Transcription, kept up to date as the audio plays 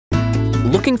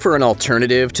Looking for an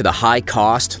alternative to the high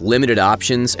cost, limited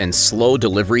options, and slow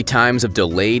delivery times of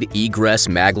delayed egress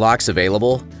maglocks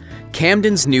available?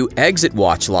 Camden's new exit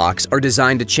watch locks are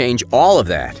designed to change all of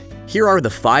that. Here are the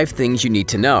 5 things you need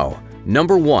to know.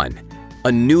 Number 1.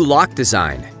 A new lock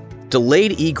design.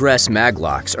 Delayed egress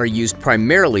maglocks are used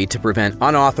primarily to prevent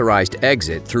unauthorized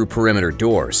exit through perimeter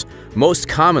doors, most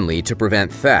commonly to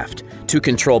prevent theft, to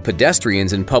control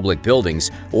pedestrians in public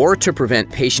buildings, or to prevent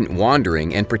patient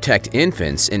wandering and protect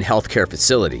infants in healthcare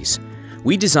facilities.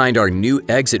 We designed our new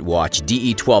Exit Watch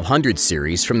DE1200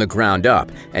 series from the ground up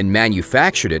and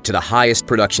manufactured it to the highest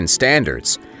production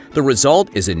standards. The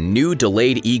result is a new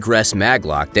delayed egress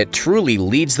maglock that truly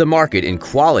leads the market in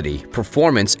quality,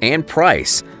 performance, and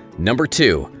price. Number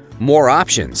 2. More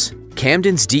options.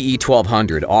 Camden's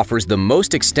DE1200 offers the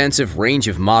most extensive range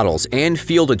of models and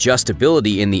field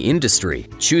adjustability in the industry.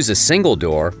 Choose a single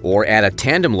door or add a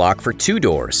tandem lock for 2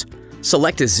 doors.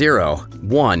 Select a 0,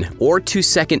 1, or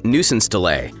 2-second nuisance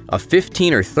delay, a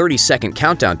 15 or 30-second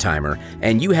countdown timer,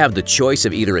 and you have the choice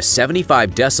of either a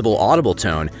 75 decibel audible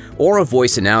tone or a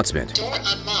voice announcement. Door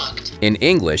unlocked. In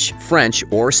English, French,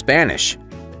 or Spanish.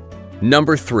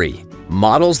 Number 3.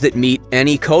 Models that meet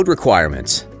any code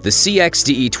requirements. The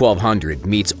CX-DE1200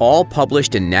 meets all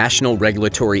published and national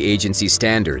regulatory agency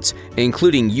standards,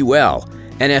 including UL,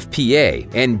 NFPA,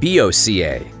 and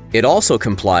BOCA. It also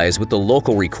complies with the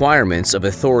local requirements of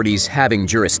authorities having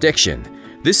jurisdiction.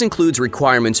 This includes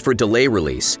requirements for delay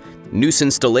release,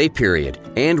 nuisance delay period,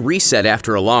 and reset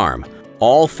after alarm,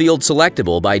 all field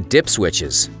selectable by dip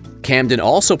switches. Camden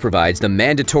also provides the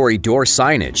mandatory door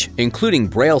signage, including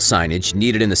braille signage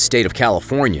needed in the state of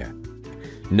California.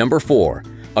 Number 4.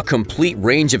 A complete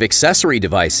range of accessory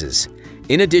devices.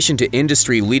 In addition to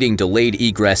industry-leading delayed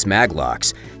egress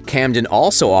maglocks, Camden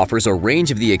also offers a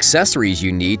range of the accessories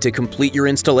you need to complete your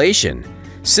installation.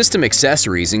 System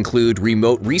accessories include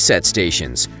remote reset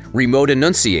stations, remote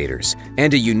annunciators,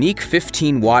 and a unique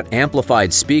 15-watt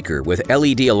amplified speaker with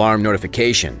LED alarm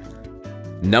notification.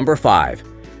 Number 5.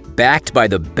 Backed by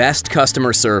the best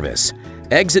customer service,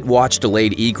 Exit Watch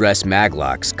delayed egress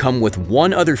maglocks come with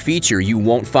one other feature you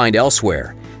won't find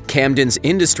elsewhere: Camden's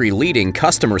industry-leading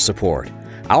customer support.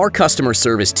 Our customer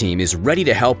service team is ready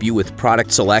to help you with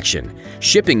product selection,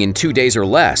 shipping in 2 days or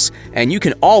less, and you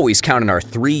can always count on our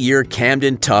 3-year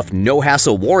Camden Tough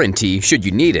no-hassle warranty should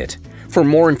you need it. For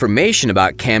more information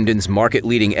about Camden's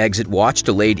market-leading Exit Watch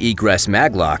delayed egress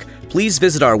maglock, please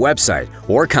visit our website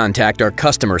or contact our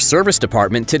customer service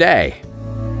department today.